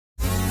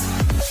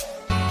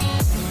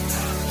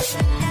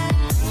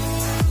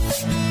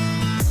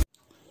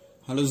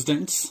Hello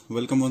students,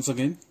 welcome once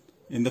again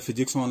in the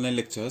physics online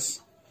lectures.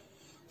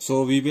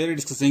 So we were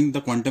discussing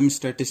the quantum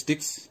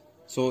statistics.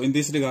 So in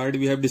this regard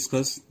we have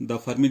discussed the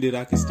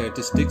Fermi-Dirac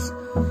statistics,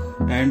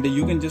 and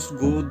you can just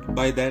go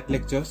by that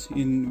lectures,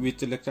 in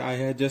which lecture I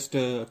have just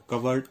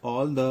covered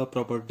all the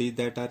properties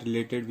that are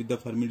related with the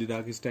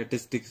Fermi-Dirac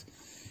statistics,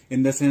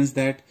 in the sense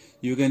that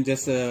you can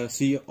just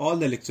see all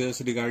the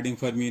lectures regarding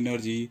Fermi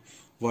energy,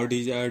 what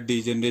is a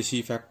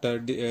degeneracy factor,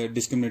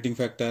 discriminating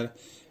factor,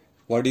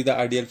 what is the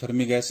ideal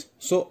Fermi gas.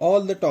 So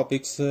all the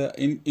topics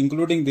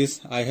including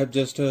this, I have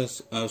just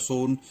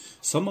shown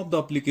some of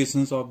the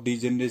applications of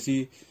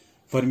degeneracy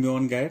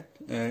fermion gas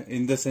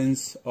in the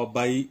sense of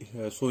by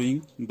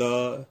showing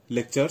the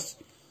lectures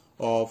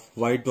of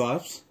white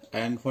dwarfs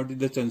and what is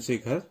the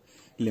Chandrasekhar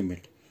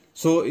limit.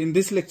 So in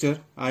this lecture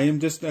I am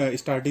just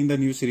starting the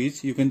new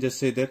series. You can just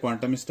say the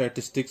quantum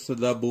statistics,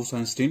 the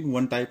Bose-Einstein,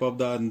 one type of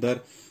the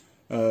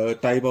other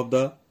type of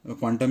the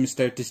quantum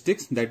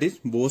statistics, that is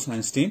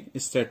Bose-Einstein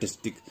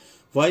statistic.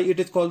 Why it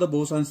is called the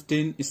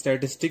Bose-Einstein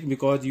statistic?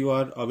 Because you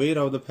are aware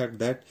of the fact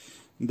that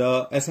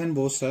the S.N.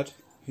 Bose sir,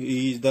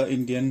 he is the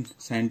Indian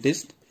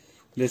scientist.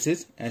 This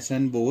is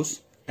S.N. Bose,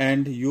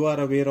 and you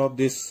are aware of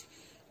this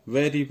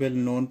very well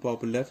known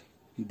popular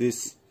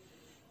this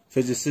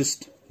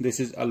physicist. This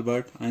is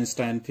Albert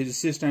Einstein,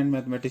 physicist and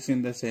mathematics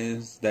in the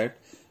sense that,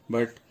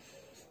 but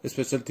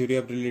special theory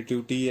of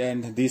relativity,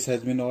 and this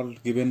has been all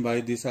given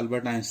by this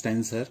Albert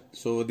Einstein sir.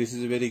 So this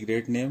is a very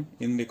great name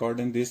in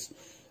recording this.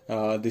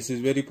 This is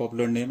very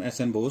popular name,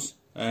 S.N. Bose,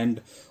 and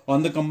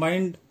on the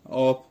combined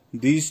of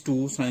these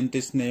two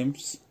scientist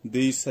names,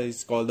 this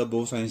is called the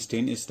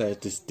Bose-Einstein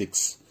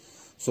statistics.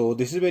 So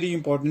this is very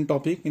important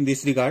topic in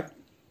this regard,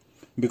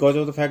 because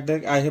of the fact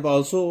that I have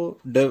also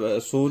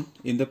shown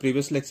in the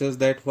previous lectures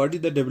that what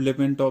is the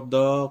development of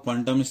the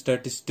quantum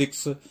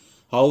statistics,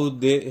 how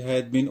they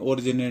had been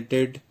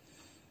originated.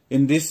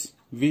 In this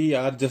we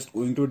are just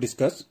going to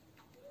discuss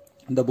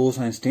the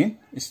Bose-Einstein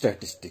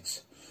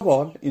statistics. First of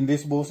all, in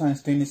this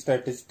Bose-Einstein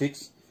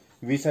statistics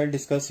we shall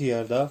discuss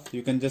here the,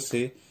 you can just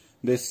say,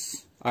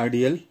 this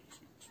ideal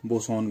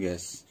boson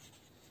gas.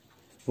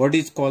 What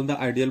is called the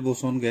ideal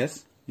boson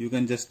gas? You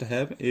can just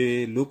have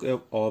a look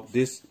of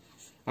this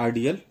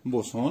ideal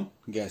boson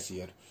gas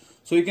here.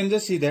 So you can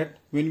just see that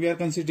when we are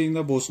considering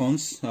the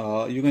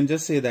bosons, you can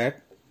just say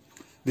that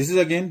this is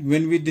again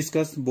when we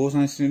discuss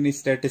Bose-Einstein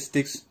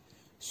statistics.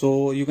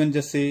 So you can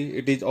just say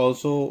it is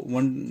also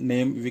one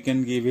name, we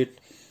can give it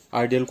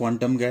ideal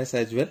quantum gas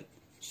as well.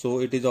 So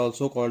it is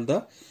also called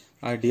the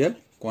ideal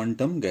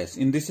quantum gas.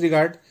 In this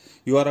regard,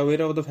 you are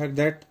aware of the fact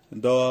that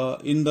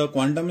in the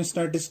quantum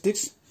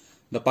statistics,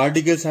 the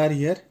particles are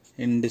here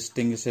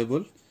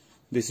indistinguishable.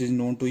 This is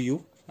known to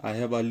you. I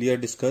have earlier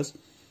discussed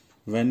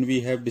when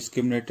we have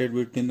discriminated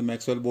between the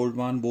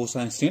Maxwell-Boltzmann,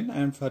 Bose-Einstein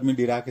and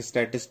Fermi-Dirac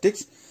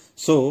statistics.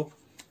 So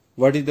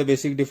what is the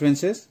basic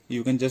differences?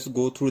 You can just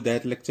go through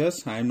that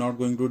lectures. I am not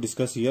going to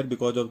discuss here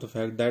because of the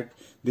fact that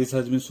this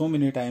has been so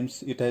many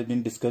times, it has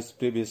been discussed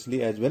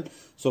previously as well.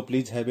 So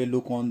please have a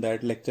look on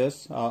that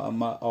lectures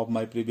of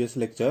my previous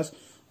lectures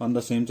on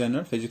the same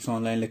channel, Physics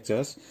Online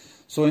Lectures.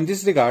 So in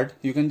this regard,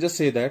 you can just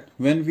say that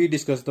when we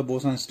discuss the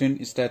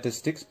Bose-Einstein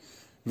statistics,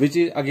 which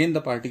is again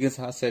the particles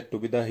are said to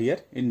be the here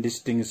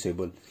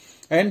indistinguishable.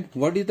 And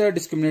what is the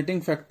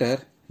discriminating factor?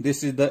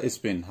 This is the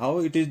spin. How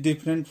it is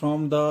different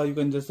from the, you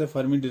can just say,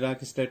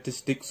 Fermi-Dirac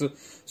statistics.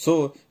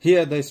 So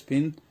here the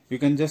spin, you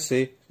can just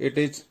say it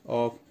is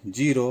of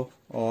 0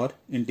 or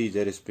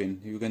integer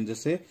spin. You can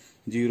just say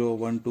 0,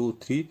 1, 2,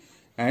 3,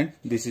 and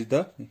this is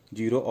the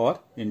 0 or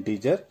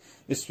integer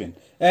spin.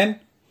 And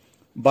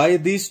by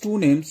these two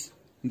names,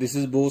 this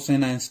is Bose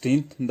and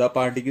Einstein, the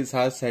particles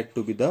are said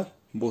to be the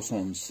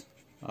bosons.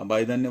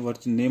 By the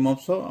name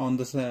also on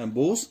the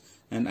Bose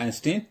and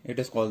Einstein, it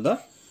is called the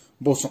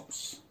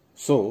bosons.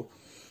 So,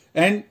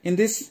 and in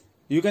this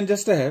you can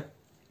just have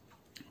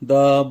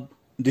the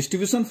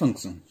distribution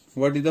function.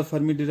 What is the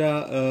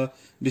Fermi-Dirac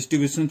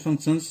distribution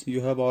functions?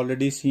 You have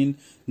already seen.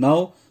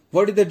 Now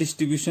what is the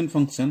distribution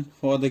function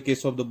for the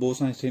case of the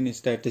Bose-Einstein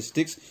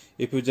statistics,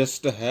 if you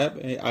just have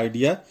an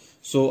idea?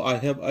 So I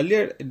have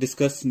earlier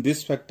discussed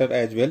this factor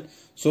as well.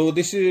 So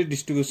this is a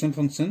distribution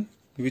function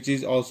which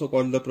is also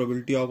called the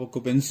probability of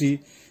occupancy.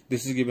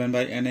 This is given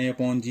by Ni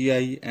upon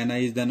Gi.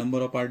 Ni is the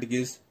number of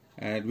particles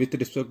with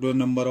respect to the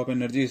number of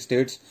energy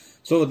states.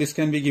 So this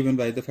can be given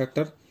by the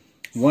factor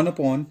 1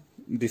 upon,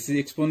 this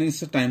is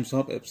exponential times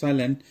of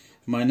epsilon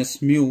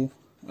minus mu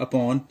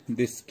upon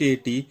this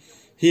kt.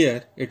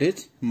 Here it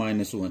is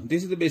minus 1.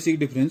 This is the basic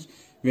difference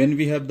when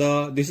we have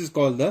the, this is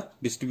called the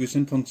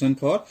distribution function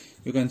for,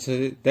 you can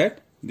say that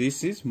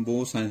this is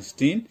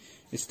Bose-Einstein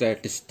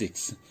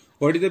statistics.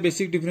 What is the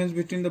basic difference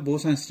between the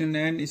Bose-Einstein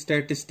and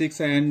statistics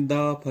and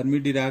the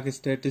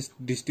Fermi-Dirac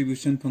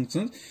distribution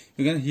functions?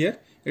 You can, here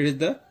it is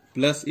the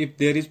plus, if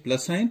there is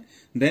plus sign,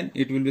 then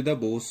it will be the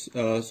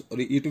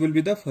it will be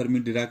the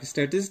Fermi-Dirac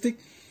statistic.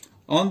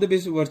 On the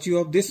basis virtue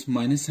of this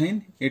minus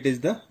sign, it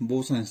is the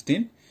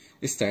Bose-Einstein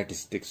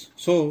statistics.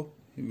 So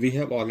we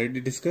have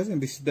already discussed,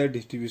 and this is the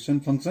distribution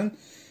function.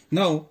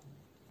 Now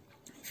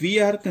we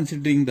are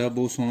considering the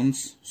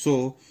bosons.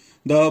 So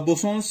the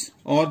bosons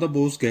or the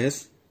Bose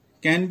gas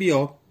can be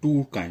of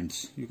two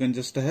kinds. You can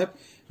just have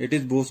it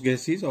is Bose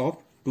gas is of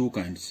two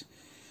kinds.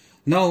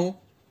 Now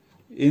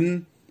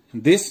in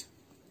this,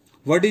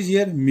 what is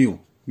here? Mu.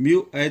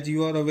 Mu, as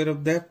you are aware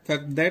of the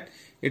fact that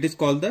it is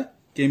called the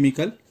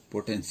chemical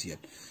potential.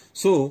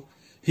 So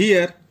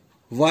here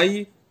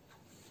why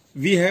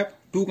we have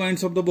two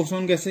kinds of the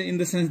boson gases, in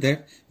the sense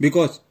that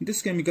because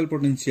this chemical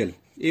potential,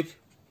 if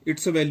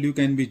its value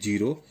can be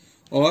 0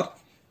 or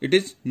it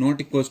is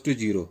not equals to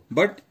 0,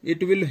 but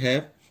it will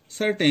have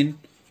certain,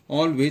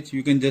 always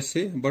you can just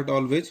say, but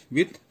always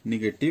with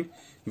negative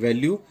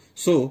value.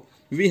 So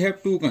we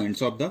have two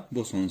kinds of the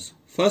bosons.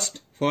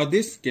 First, for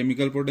this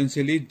chemical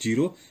potential is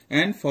 0,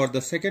 and for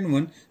the second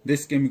one,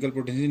 this chemical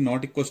potential is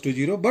not equals to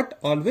 0 but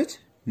always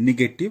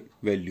negative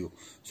value.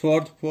 So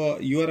for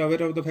you are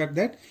aware of the fact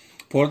that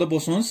for the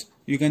bosons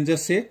you can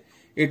just say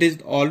it is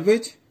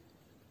always,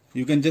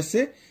 you can just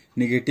say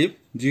negative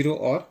 0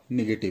 or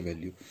negative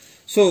value.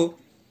 So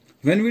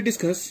when we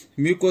discuss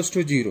mu equals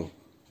to 0,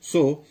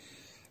 so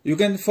you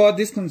can, for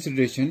this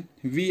consideration,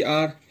 we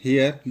are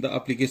here the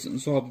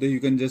applications of the, you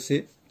can just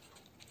say,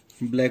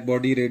 black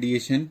body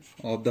radiation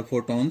of the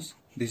photons.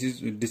 This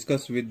is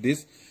discussed with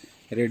this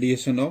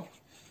radiation of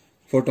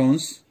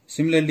photons.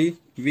 Similarly,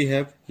 we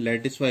have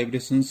lattice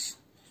vibrations,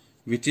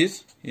 which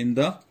is in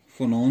the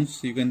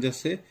phonons. You can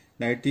just say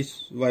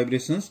lattice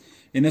vibrations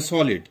in a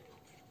solid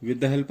with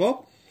the help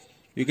of,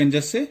 you can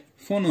just say,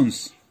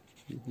 phonons,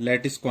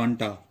 lattice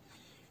quanta.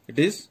 It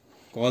is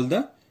called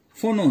the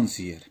phonons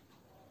here.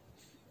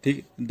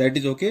 That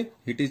is okay.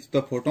 It is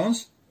the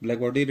photons, black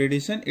body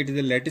radiation. It is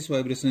a lattice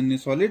vibration in a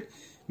solid.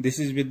 This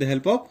is with the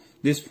help of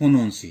this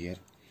phonons here.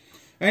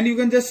 And you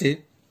can just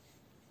say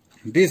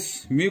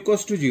this mu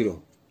equals to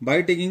 0.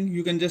 By taking,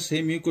 you can just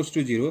say mu equals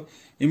to 0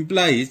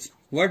 implies,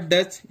 what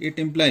does it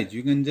implies?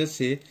 You can just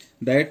say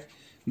that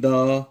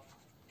the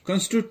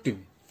constitutive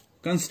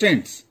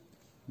constants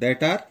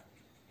that are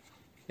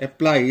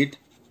applied,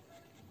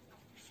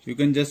 you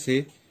can just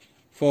say,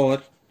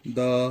 for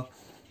the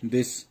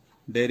this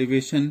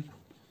derivation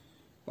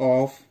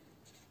of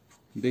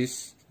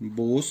this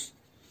Bose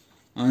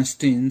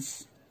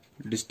Einstein's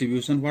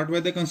distribution. What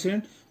were the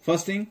constraints?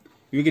 First thing,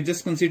 we can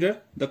just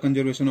consider the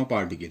conservation of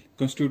particle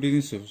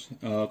constituting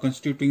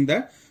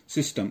the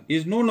system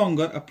is no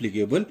longer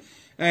applicable.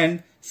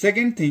 And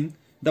second thing,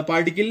 the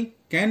particle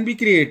can be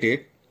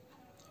created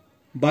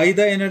by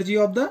the energy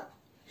of the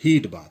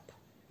heat bath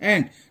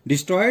and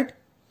destroyed.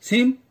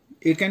 Same,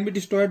 it can be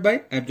destroyed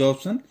by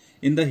absorption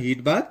in the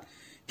heat bath,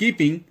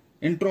 keeping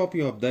entropy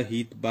of the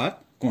heat bath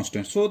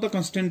constant. So the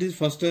constant is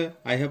first,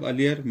 I have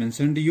earlier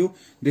mentioned to you.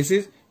 This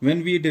is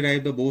when we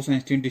derive the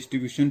Bose-Einstein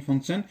distribution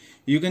function.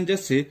 You can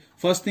just say,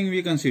 first thing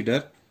we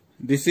consider,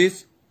 this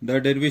is the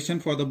derivation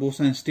for the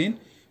Bose-Einstein.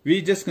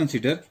 We just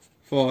consider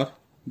for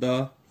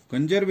the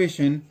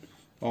conservation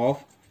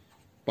of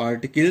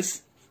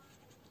particles.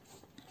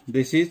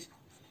 This is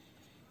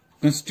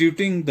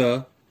constituting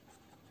the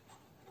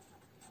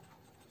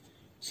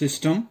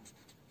system.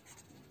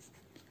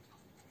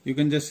 You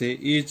can just say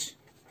is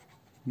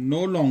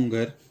no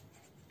longer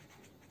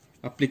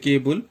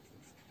applicable,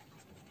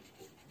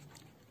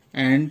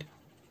 and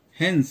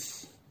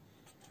hence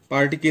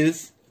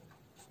particles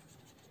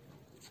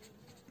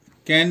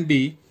can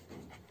be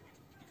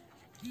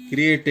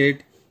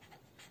created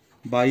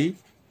by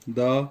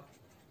the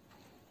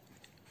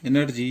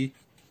energy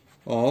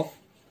of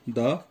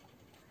the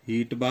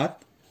heat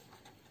bath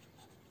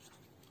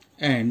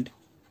and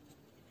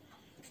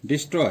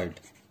destroyed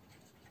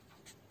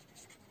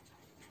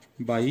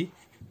by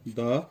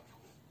the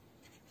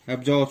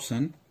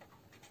absorption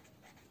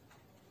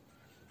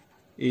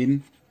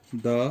in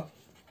the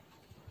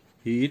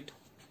heat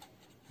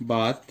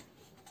bath.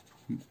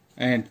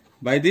 And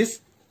by this,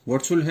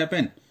 what should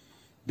happen?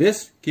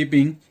 This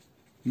keeping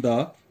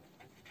the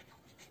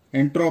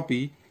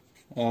entropy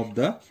of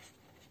the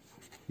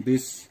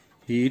this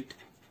heat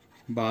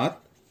bath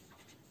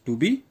to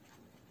be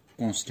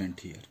constant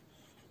here.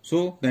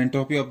 So the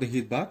entropy of the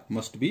heat bath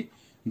must be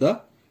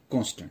the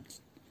constant.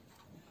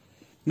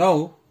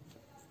 Now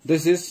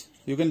this is,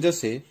 you can just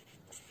say,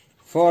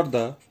 for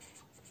the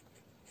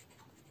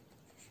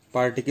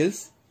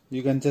particles,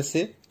 you can just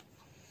say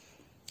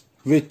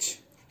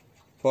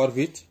for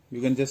which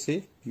you can just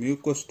say mu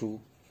equals to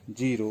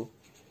 0.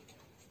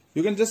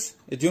 You can just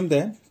assume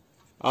that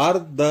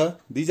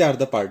these are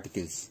the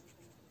particles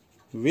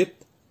with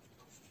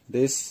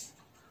this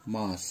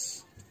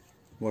mass.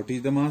 What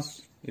is the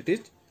mass? It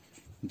is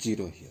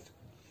 0 here,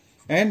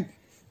 and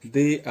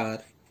they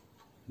are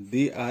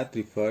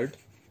referred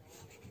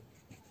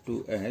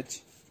to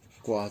as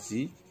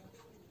quasi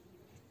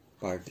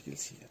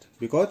particles here,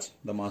 because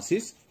the mass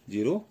is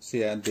 0, so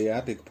they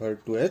are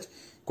referred to as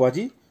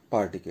quasi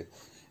particles.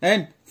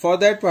 And for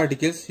that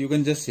particles, you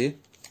can just say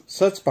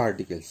such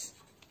particles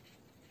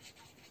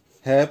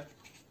have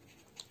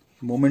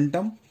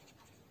momentum.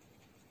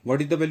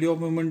 What is the value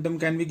of momentum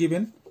can be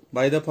given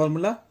by the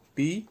formula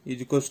P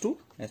is equals to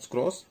h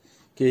cross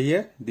K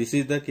here. This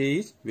is the K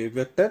is wave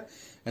vector.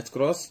 H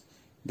cross,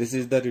 this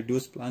is the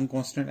reduced Planck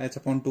constant h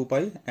upon 2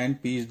 pi,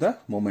 and P is the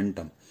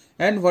momentum.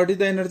 And what is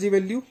the energy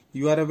value?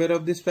 You are aware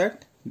of this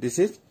fact. This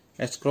is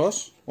h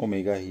cross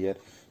omega here.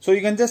 So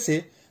you can just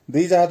say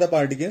these are the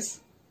particles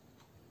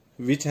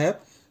which have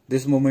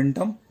this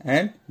momentum,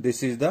 and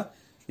this is the,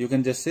 you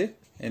can just say,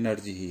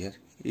 energy here.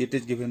 It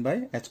is given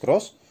by h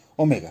cross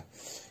omega.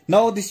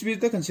 Now this is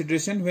the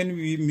consideration when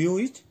mu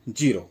is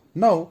 0.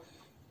 Now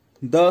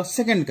the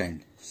second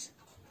kind,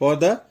 for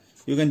the,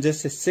 you can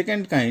just say,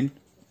 second kind,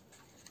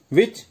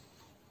 which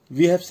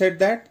we have said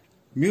that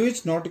mu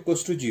is not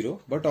equals to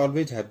 0 but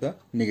always have the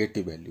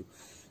negative value.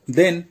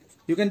 Then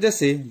you can just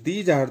say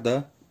these are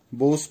the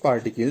Bose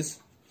particles.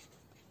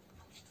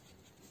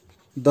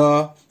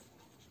 The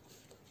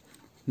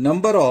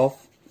number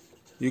of,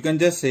 you can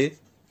just say,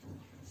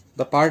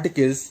 the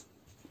particles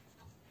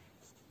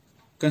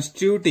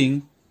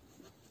constituting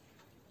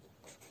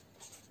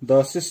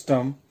the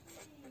system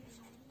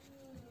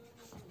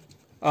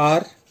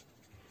are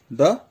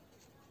the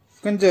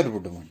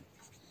conserved one,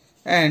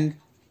 and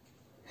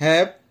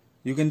have,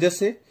 you can just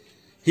say,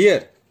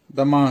 here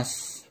the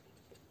mass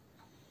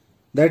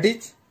that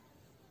is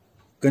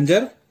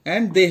conserved,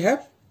 and they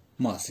have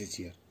masses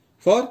here.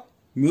 For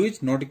mu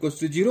is not equals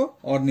to 0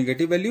 or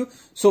negative value,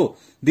 so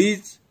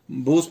these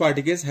Bose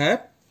particles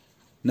have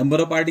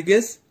number of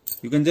particles,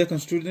 you can just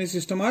constitute the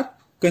system, are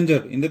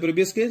conserved. In the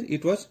previous case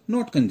it was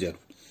not conserved,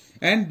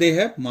 and they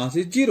have mass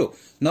is 0.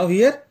 Now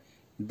here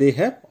they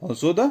have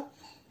also the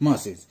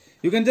masses.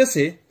 You can just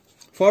say,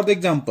 for the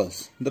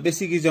examples, the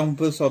basic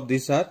examples of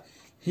these are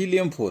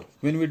helium-4,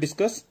 when we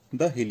discuss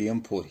the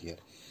helium-4 here.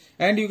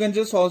 And you can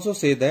just also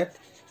say that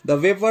the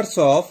vapors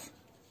of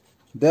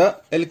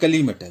the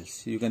alkali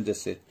metals, you can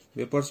just say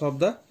vapors of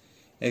the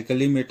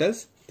alkali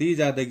metals, these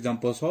are the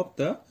examples of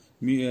the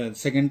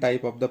second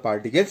type of the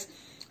particles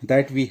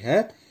that we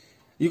have.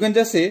 You can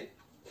just say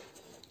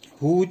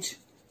whose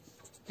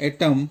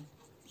atoms,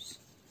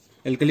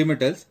 alkali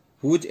metals,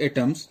 whose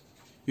atoms,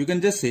 you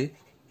can just say,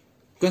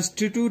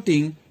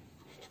 constituting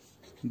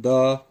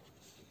the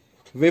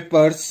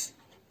vapors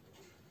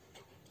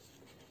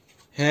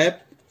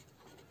have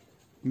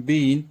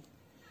been,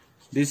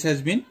 this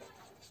has been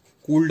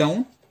cooled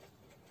down,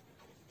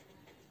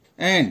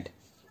 and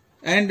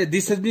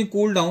this has been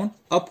cooled down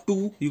up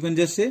to, you can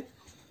just say,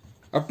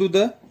 up to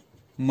the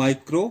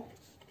micro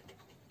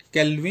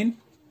Kelvin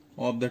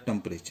of the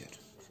temperature.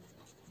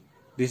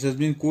 This has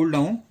been cooled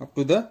down up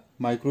to the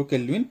micro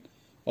Kelvin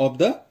of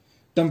the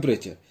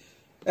temperature.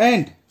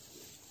 And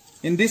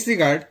in this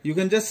regard, you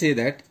can just say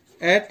that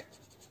at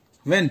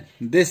when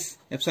this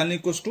epsilon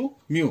equals to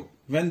mu,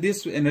 when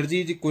this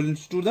energy is equal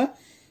to the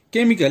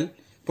chemical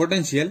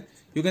potential,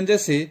 you can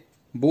just say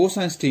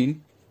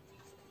Bose-Einstein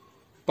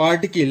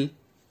particle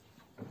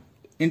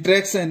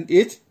interaction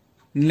is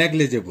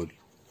negligible.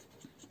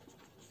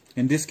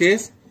 In this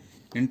case,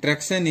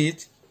 interaction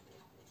is,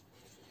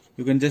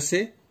 you can just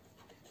say,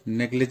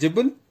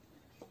 negligible,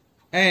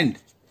 and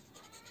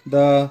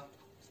the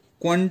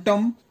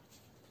quantum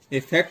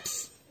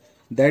effects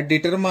that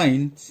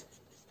determines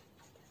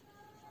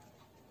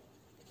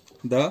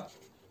the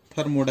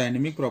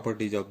thermodynamic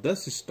properties of the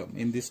system.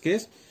 In this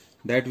case,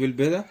 that will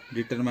be the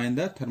determine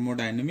the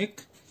thermodynamic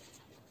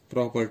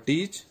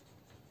properties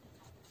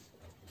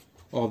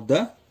of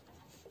the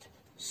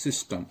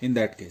system in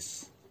that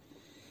case.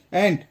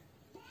 And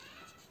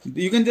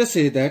you can just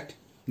say that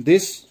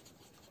this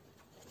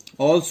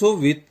also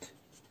with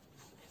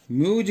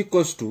mu is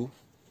equals to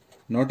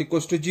not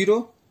equals to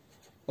 0,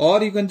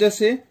 or you can just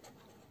say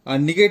a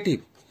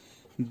negative.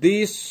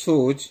 This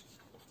shows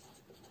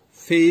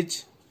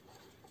phase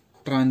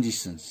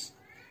transitions.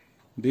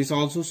 This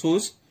also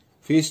shows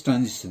phase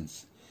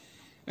transitions,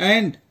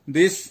 and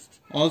this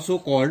also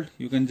called,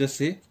 you can just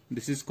say,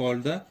 this is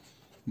called the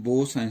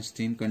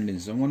Bose-Einstein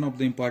condensation. One of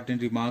the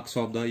important remarks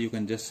of the, you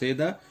can just say,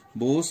 the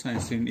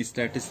Bose-Einstein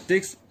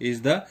statistics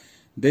is the,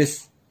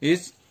 this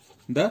is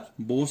the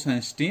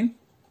Bose-Einstein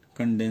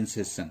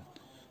condensation.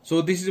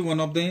 So this is one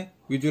of the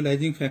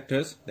visualizing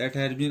factors that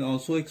has been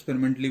also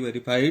experimentally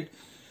verified,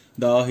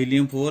 the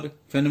helium-4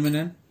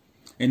 phenomenon,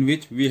 in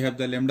which we have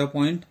the lambda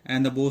point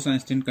and the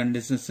Bose-Einstein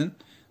condensation.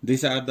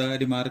 These are the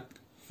remark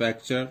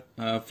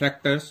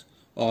factors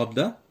of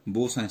the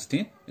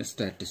Bose-Einstein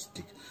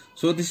statistic.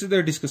 So this is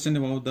the discussion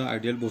about the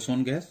ideal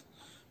boson gas.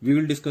 We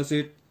will discuss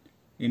it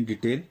in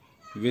detail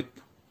with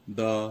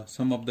the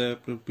some of the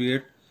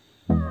appropriate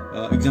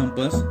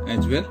examples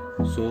as well.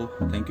 So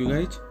thank you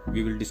guys.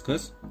 We will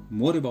discuss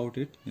more about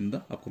it in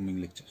the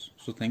upcoming lectures.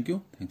 So thank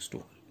you. Thanks to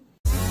all.